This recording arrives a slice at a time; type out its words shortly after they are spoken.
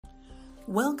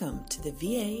Welcome to the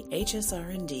VA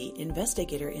HSR&D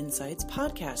Investigator Insights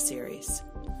podcast series.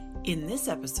 In this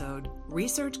episode,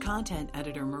 research content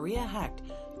editor Maria Hecht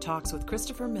talks with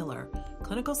Christopher Miller,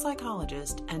 clinical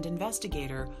psychologist and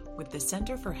investigator with the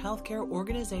Center for Healthcare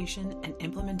Organization and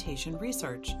Implementation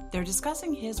Research. They're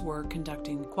discussing his work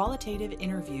conducting qualitative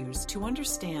interviews to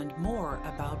understand more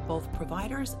about both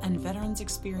providers and veterans'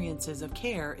 experiences of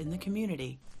care in the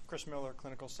community. Chris Miller,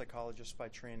 clinical psychologist by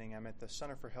training. I'm at the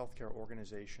Center for Healthcare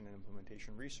Organization and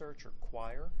Implementation Research, or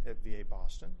CHOIR, at VA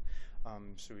Boston.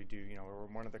 So we do, we're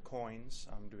one of the coins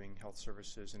doing health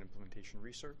services and implementation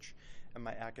research. And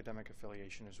my academic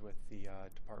affiliation is with the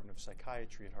Department of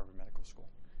Psychiatry at Harvard Medical School.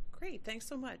 Great, thanks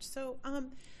so much. So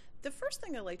the first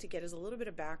thing I'd like to get is a little bit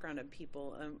of background of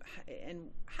people and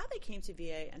how they came to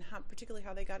VA and particularly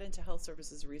how they got into health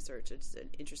services research. It's an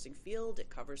interesting field. It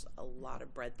covers a lot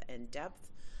of breadth and depth.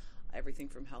 Everything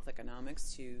from health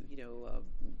economics to,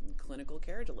 clinical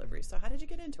care delivery. So how did you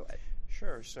get into it?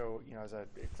 Sure. So, as a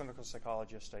clinical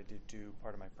psychologist, I did do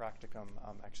part of my practicum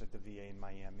actually at the VA in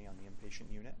Miami on the inpatient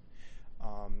unit.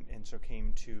 And so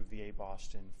came to VA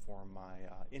Boston for my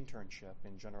internship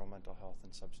in general mental health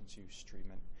and substance use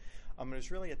treatment. It was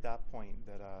really at that point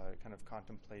that kind of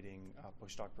contemplating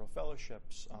postdoctoral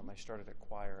fellowships. I started at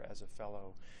CHOIR as a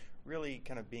fellow, really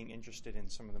kind of being interested in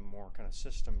some of the more kind of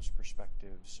systems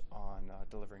perspectives on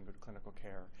delivering good clinical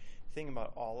care, thinking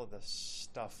about all of the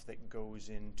stuff that goes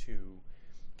into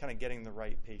kind of getting the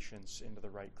right patients into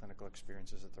the right clinical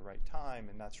experiences at the right time,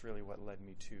 and that's really what led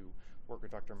me to work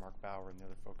with Dr. Mark Bauer and the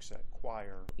other folks at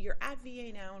CHOIR. You're at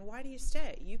VA now, and why do you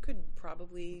stay? You could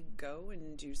probably go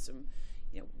and do some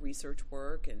research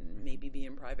work and maybe be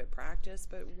in private practice,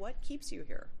 but what keeps you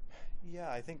here?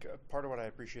 Yeah, I think part of what I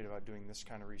appreciate about doing this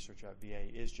kind of research at VA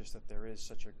is just that there is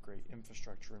such a great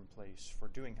infrastructure in place for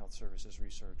doing health services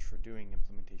research, for doing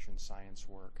implementation science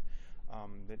work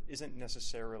that isn't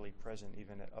necessarily present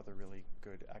even at other really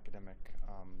good academic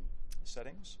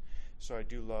settings. So I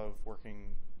do love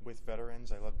working with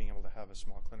veterans. I love being able to have a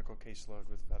small clinical caseload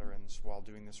with veterans while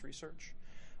doing this research.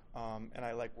 And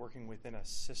I like working within a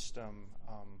system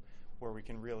where we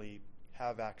can really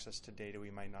have access to data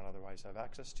we might not otherwise have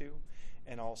access to,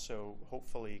 and also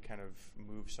hopefully kind of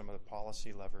move some of the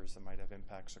policy levers that might have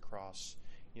impacts across,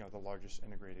 the largest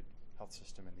integrated health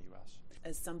system in the U.S.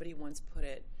 As somebody once put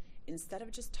it, instead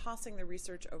of just tossing the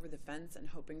research over the fence and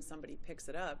hoping somebody picks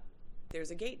it up,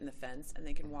 there's a gate in the fence and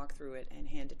they can walk through it and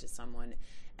hand it to someone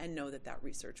and know that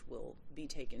research will be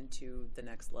taken to the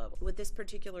next level. With this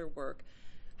particular work,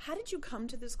 how did you come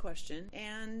to this question?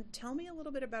 And tell me a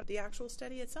little bit about the actual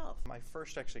study itself. I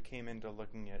first actually came into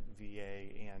looking at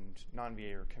VA and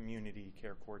non-VA or community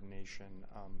care coordination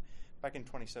back in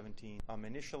 2017,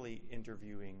 initially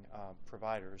interviewing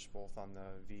providers both on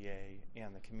the VA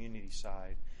and the community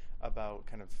side about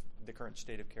kind of the current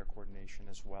state of care coordination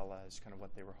as well as kind of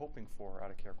what they were hoping for out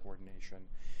of care coordination.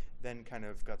 Then kind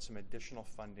of got some additional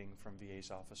funding from VA's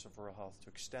Office of Rural Health to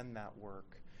extend that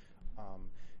work,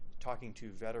 talking to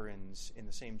veterans in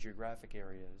the same geographic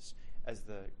areas as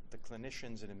the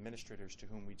clinicians and administrators to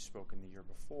whom we'd spoken the year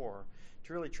before,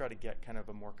 to really try to get kind of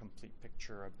a more complete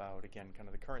picture about, again, kind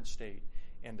of the current state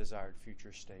and desired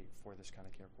future state for this kind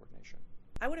of care coordination.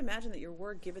 I would imagine that your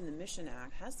work, given the Mission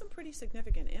Act, has some pretty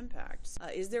significant impacts.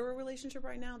 Is there a relationship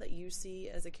right now that you see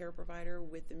as a care provider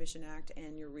with the Mission Act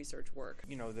and your research work?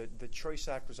 The Choice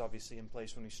Act was obviously in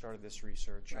place when we started this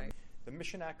research. Right. The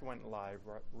Mission Act went live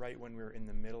right when we were in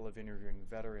the middle of interviewing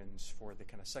veterans for the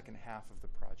kind of second half of the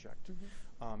project.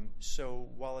 Mm-hmm. So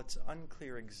while it's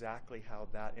unclear exactly how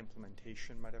that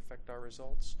implementation might affect our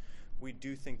results, we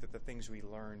do think that the things we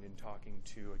learned in talking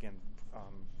to, again,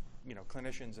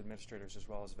 clinicians, administrators, as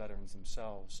well as veterans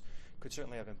themselves, could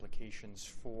certainly have implications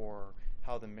for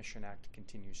how the Mission Act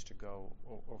continues to go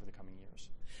over the coming years.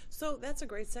 So that's a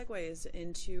great segue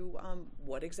into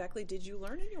what exactly did you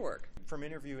learn in your work? From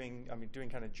interviewing, doing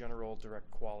kind of general, direct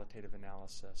qualitative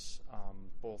analysis,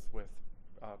 both with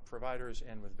providers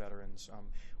and with veterans,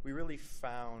 we really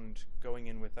found, going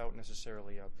in without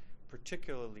necessarily a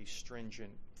particularly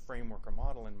stringent framework or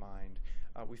model in mind,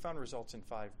 we found results in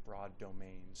 5 broad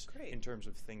domains. Great. In terms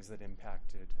of things that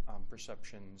impacted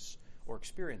perceptions or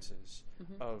experiences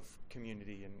of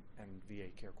community and VA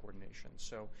care coordination.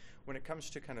 So when it comes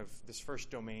to kind of this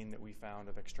first domain that we found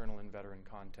of external and veteran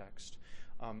context,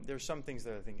 there's some things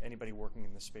that I think anybody working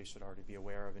in this space would already be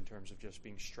aware of in terms of just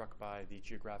being struck by the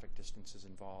geographic distances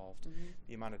involved,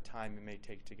 the amount of time it may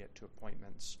take to get to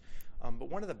appointments. But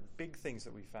one of the big things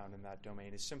that we found in that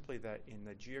domain is simply that in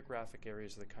the geographic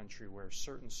areas of the country where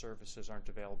certain services aren't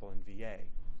available in VA,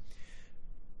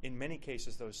 In many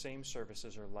cases, those same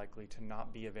services are likely to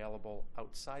not be available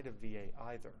outside of VA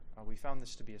either. We found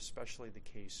this to be especially the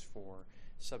case for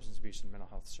substance abuse and mental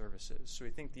health services. So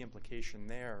we think the implication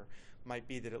there might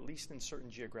be that at least in certain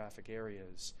geographic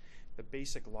areas, the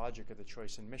basic logic of the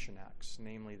Choice and Mission Acts,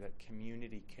 namely that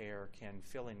community care can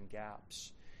fill in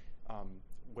gaps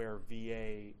where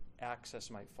VA access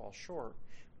might fall short,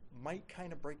 might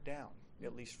kind of break down,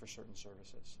 at least for certain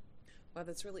services. Wow,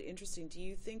 that's really interesting. Do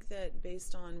you think that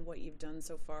based on what you've done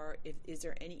so far, is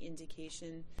there any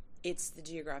indication it's the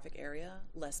geographic area,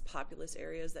 less populous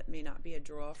areas that may not be a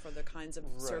draw for the kinds of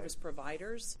service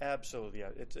providers? Absolutely, yeah.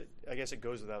 I guess it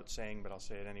goes without saying, but I'll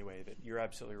say it anyway, that you're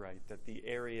absolutely right, that the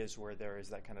areas where there is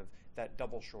that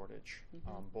double shortage,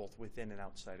 both within and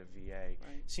outside of VA,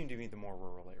 seem to be the more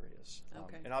rural areas.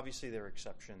 Okay. And obviously there are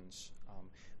exceptions,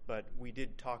 but we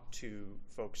did talk to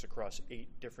folks across 8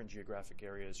 different geographic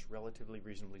areas, relatively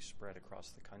reasonably spread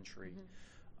across the country.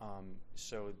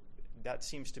 So that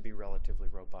seems to be relatively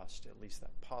robust, at least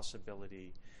that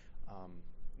possibility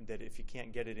that if you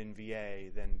can't get it in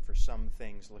VA, then for some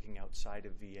things looking outside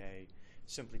of VA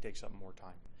simply takes up more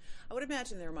time. I would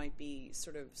imagine there might be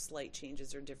sort of slight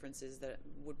changes or differences that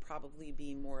would probably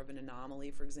be more of an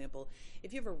anomaly. For example,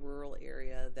 if you have a rural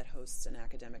area that hosts an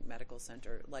academic medical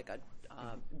center like a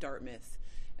Dartmouth,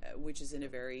 which is in a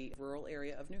very rural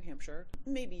area of New Hampshire,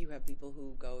 maybe you have people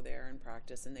who go there and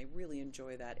practice and they really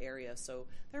enjoy that area. So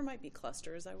there might be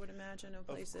clusters, I would imagine, of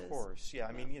places. Of course, yeah.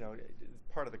 I mean,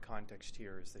 part of the context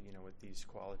here is that, with these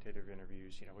qualitative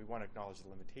interviews, we want to acknowledge the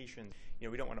limitations.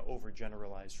 We don't want to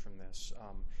overgeneralize from this.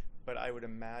 But I would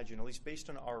imagine, at least based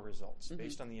on our results,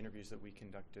 based on the interviews that we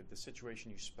conducted, the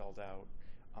situation you spelled out,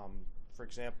 for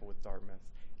example, with Dartmouth,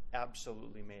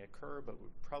 absolutely may occur, but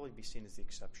would probably be seen as the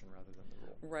exception rather than the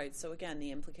rule. Right. So again, the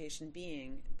implication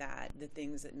being that the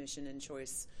things that Mission and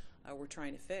Choice were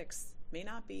trying to fix may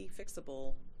not be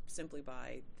fixable simply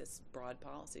by this broad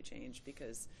policy change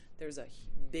because there's a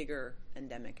bigger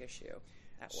endemic issue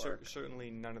at work.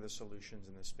 Certainly none of the solutions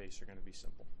in this space are going to be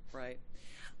simple. Right.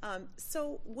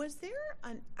 So was there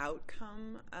an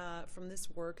outcome from this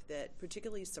work that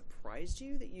particularly surprised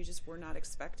you that you just were not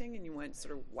expecting and you went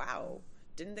sort of, wow,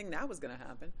 didn't think that was going to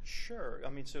happen? Sure. I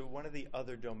mean, so one of the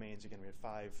other domains, again, we had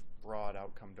 5 broad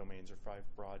outcome domains or 5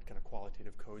 broad kind of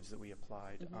qualitative codes that we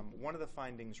applied. One of the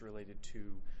findings related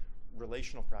to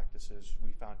relational practices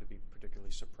we found to be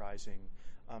particularly surprising.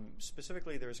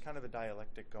 Specifically, there's kind of a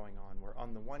dialectic going on where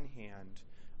on the one hand,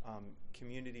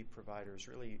 community providers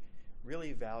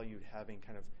really valued having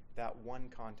kind of that one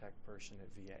contact person at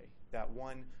VA, that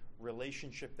one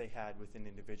relationship they had with an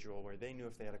individual where they knew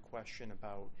if they had a question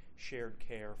about shared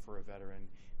care for a veteran,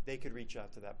 they could reach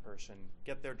out to that person,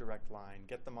 get their direct line,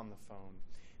 get them on the phone.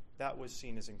 That was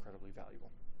seen as incredibly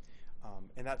valuable.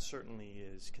 And that certainly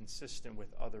is consistent with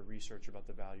other research about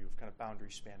the value of kind of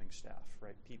boundary spanning staff,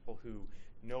 right? People who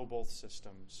know both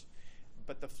systems.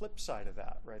 But the flip side of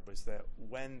that, right, was that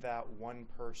when that one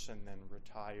person then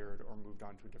retired or moved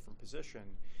on to a different position,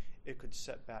 it could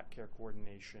set back care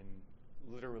coordination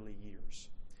literally years.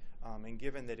 And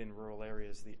given that in rural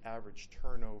areas the average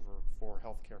turnover for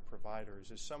healthcare providers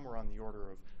is somewhere on the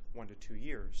order of 1 to 2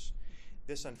 years,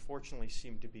 this unfortunately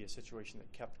seemed to be a situation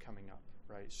that kept coming up,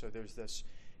 right? So there's this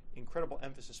incredible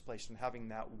emphasis placed on having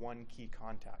that one key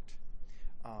contact.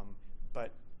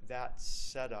 But that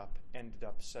setup ended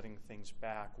up setting things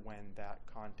back when that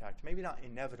contact, maybe not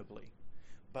inevitably,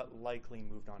 but likely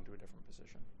moved on to a different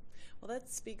position. Well,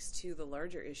 that speaks to the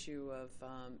larger issue of,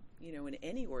 in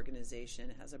any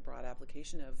organization has a broad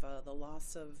application of the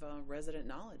loss of resident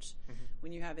knowledge.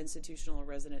 When you have institutional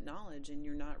resident knowledge and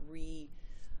you're not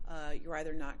you're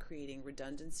either not creating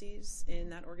redundancies in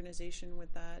that organization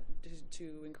with that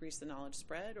to increase the knowledge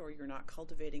spread, or you're not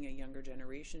cultivating a younger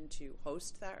generation to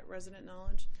host that resident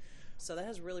knowledge. So that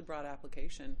has really broad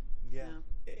application. Yeah.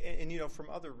 And from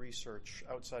other research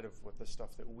outside of what the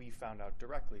stuff that we found out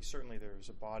directly, certainly there's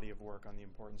a body of work on the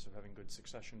importance of having good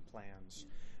succession plans.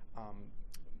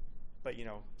 But,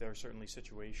 there are certainly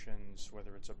situations,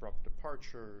 whether it's abrupt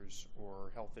departures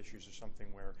or health issues or something,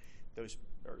 where those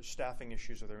are staffing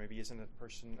issues, or there maybe isn't a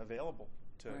person available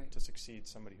to succeed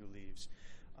somebody who leaves.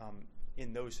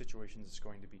 In those situations, it's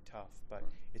going to be tough. But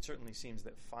it certainly seems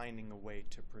that finding a way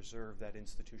to preserve that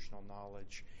institutional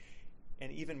knowledge,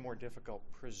 and even more difficult,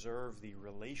 preserve the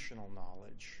relational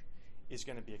knowledge, is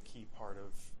going to be a key part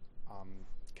of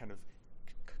kind of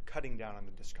cutting down on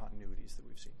the discontinuities that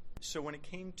we've seen. So when it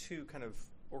came to kind of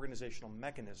organizational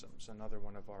mechanisms, another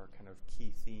one of our kind of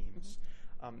key themes,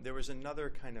 there was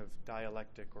another kind of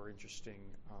dialectic or interesting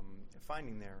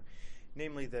finding there.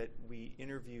 namely that we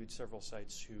interviewed several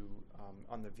sites who,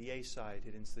 on the VA side,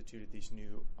 had instituted these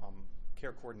new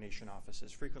care coordination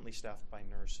offices, frequently staffed by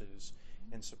nurses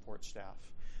and support staff.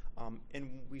 And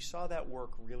we saw that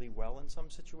work really well in some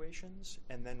situations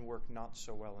and then work not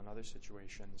so well in other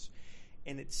situations.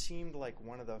 And it seemed like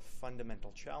one of the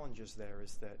fundamental challenges there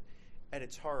is that at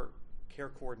its heart, care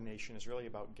coordination is really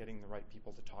about getting the right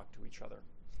people to talk to each other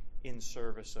in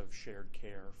service of shared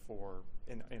care for,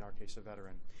 in our case, a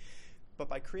veteran. But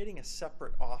by creating a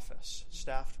separate office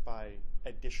staffed by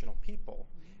additional people,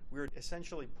 we're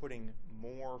essentially putting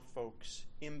more folks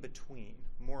in between,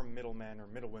 more middlemen or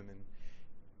middlewomen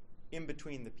in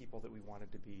between the people that we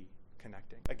wanted to be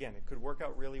connecting. Again, it could work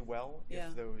out really well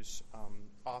if those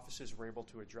offices were able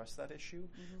to address that issue,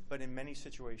 but in many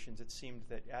situations it seemed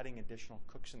that adding additional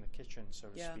cooks in the kitchen, so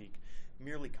to speak,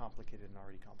 merely complicated an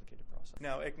already complicated process.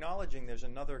 Now, acknowledging there's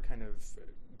another kind of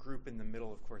group in the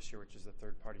middle, of course, here, which is the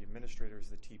third-party administrators,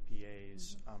 the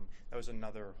TPAs. That was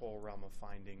another whole realm of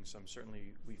findings.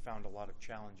 Certainly we found a lot of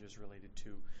challenges related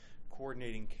to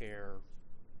coordinating care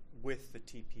with the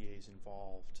TPAs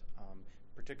involved,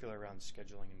 particularly around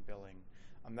scheduling and billing.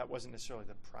 That wasn't necessarily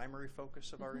the primary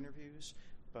focus of our interviews,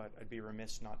 but I'd be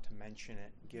remiss not to mention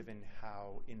it given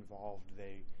how involved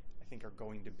they, I think, are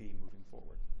going to be moving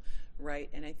forward. Right,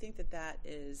 and I think that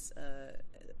is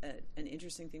an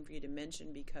interesting thing for you to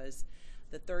mention, because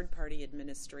the third-party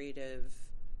administrative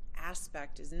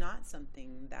aspect is not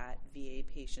something that VA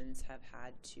patients have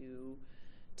had to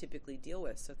typically deal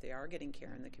with. So if they are getting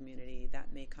care in the community,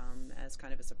 that may come as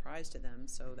kind of a surprise to them.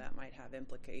 So that might have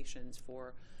implications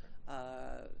for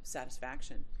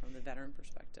satisfaction from the veteran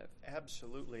perspective.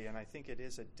 Absolutely, and I think it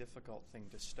is a difficult thing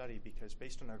to study because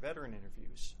based on our veteran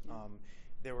interviews,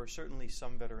 there were certainly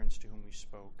some veterans to whom we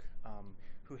spoke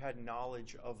who had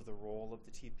knowledge of the role of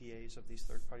the TPAs, of these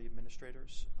third-party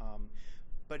administrators.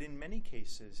 But in many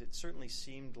cases, it certainly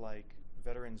seemed like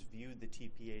veterans viewed the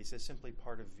TPAs as simply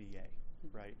part of VA.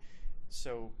 Right.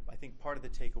 So I think part of the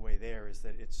takeaway there is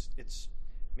that it's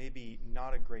maybe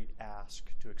not a great ask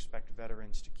to expect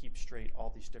veterans to keep straight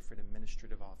all these different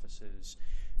administrative offices.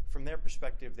 From their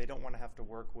perspective, they don't want to have to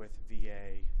work with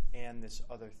VA and this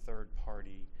other third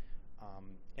party.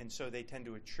 And so they tend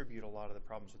to attribute a lot of the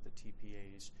problems with the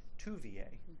TPAs to VA.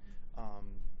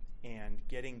 And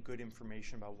getting good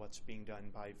information about what's being done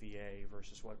by VA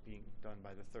versus what's being done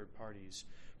by the third parties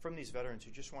from these veterans who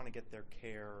just want to get their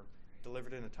care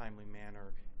delivered in a timely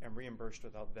manner and reimbursed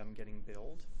without them getting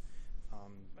billed,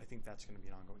 I think that's going to be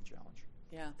an ongoing challenge.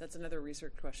 Yeah, that's another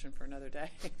research question for another day.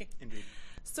 Indeed.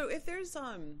 So if there's,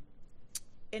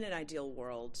 in an ideal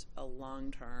world, a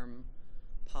long-term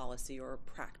policy or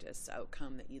practice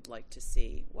outcome that you'd like to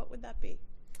see, what would that be?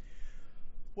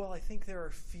 Well, I think there are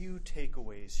a few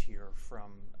takeaways here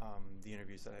from the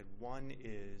interviews that I had. One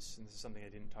is, and this is something I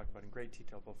didn't talk about in great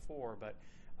detail before, but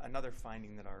another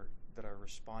finding that our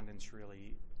respondents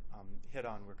really hit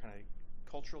on were kind of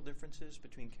cultural differences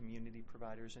between community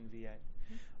providers and VA.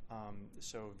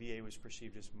 So VA was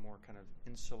perceived as more kind of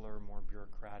insular, more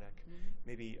bureaucratic.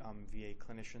 Maybe VA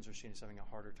clinicians are seen as having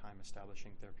a harder time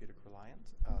establishing therapeutic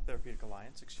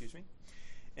alliance.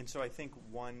 And so I think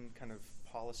one kind of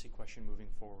policy question moving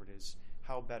forward is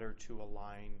how better to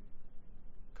align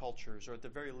cultures, or at the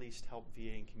very least help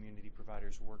VA and community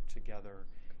providers work together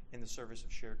in the service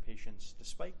of shared patients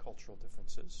despite cultural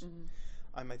differences.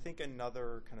 I think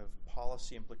another kind of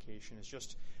policy implication is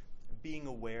just being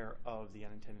aware of the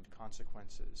unintended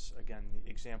consequences. Again, the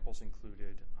examples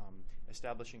included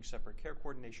establishing separate care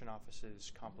coordination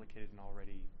offices, complicated and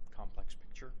already complex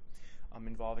picture.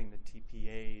 Involving the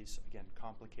TPAs, again,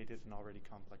 complicated and already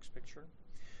complex picture.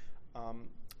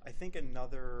 I think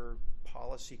another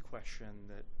policy question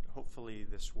that hopefully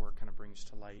this work kind of brings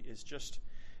to light is just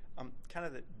kind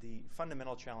of the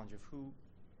fundamental challenge of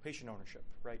patient ownership,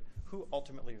 right? Who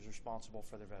ultimately is responsible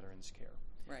for the veterans' care?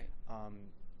 Right.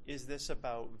 Is this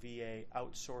about VA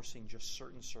outsourcing just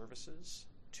certain services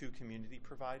to community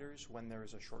providers when there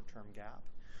is a short-term gap?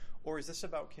 Or is this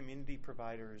about community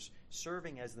providers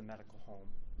serving as the medical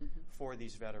home for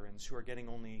these veterans who are getting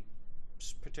only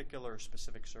particular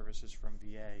specific services from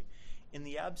VA? In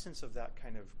the absence of that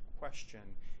kind of question,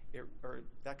 or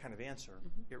that kind of answer,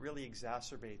 it really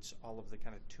exacerbates all of the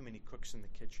kind of too many cooks in the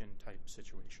kitchen type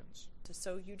situations.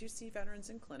 So you do see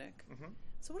veterans in clinic.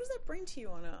 So what does that bring to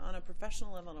you on a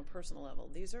professional level, on a personal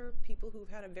level? These are people who've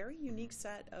had a very unique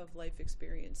set of life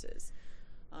experiences.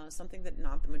 Something that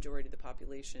not the majority of the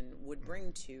population would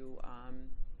bring to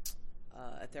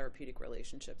a therapeutic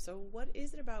relationship. So what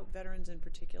is it about veterans in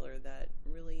particular that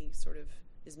really sort of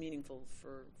is meaningful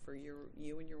for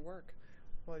you and your work?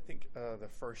 Well, I think the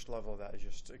first level of that is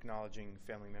just acknowledging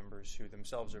family members who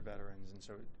themselves are veterans, and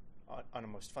so on a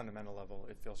most fundamental level,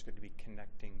 it feels good to be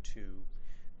connecting to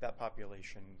that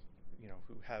population,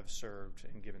 who have served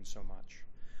and given so much.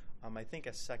 I think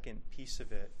a second piece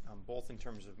of it, both in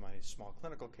terms of my small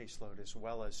clinical caseload as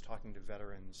well as talking to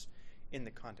veterans in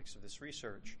the context of this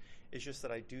research, is just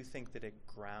that I do think that it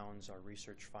grounds our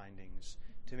research findings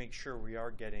to make sure we are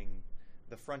getting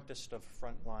the frontest of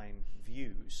frontline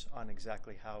views on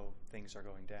exactly how things are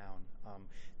going down.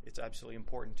 It's absolutely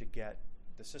important to get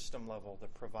the system level, the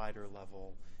provider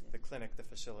level, the clinic, the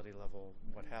facility level,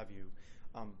 what have you.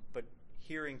 But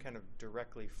hearing kind of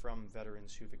directly from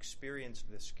veterans who've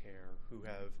experienced this care, who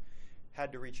have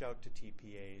had to reach out to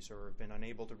TPAs or have been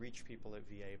unable to reach people at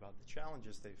VA about the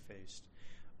challenges they've faced,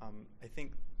 I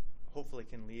think hopefully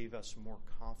can leave us more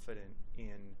confident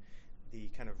in the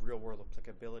kind of real-world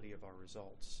applicability of our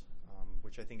results,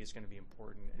 which I think is going to be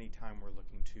important anytime we're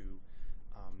looking to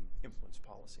influence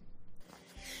policy.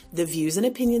 The views and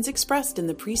opinions expressed in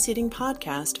the preceding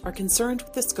podcast are concerned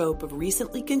with the scope of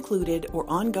recently concluded or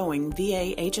ongoing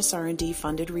VA HSR&D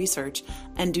funded research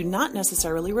and do not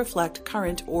necessarily reflect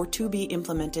current or to-be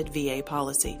implemented VA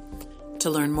policy. To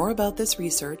learn more about this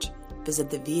research, visit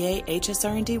the VA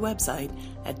HSR&D website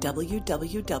at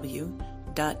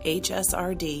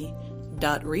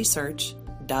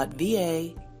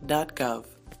www.hsrd.research.va.gov.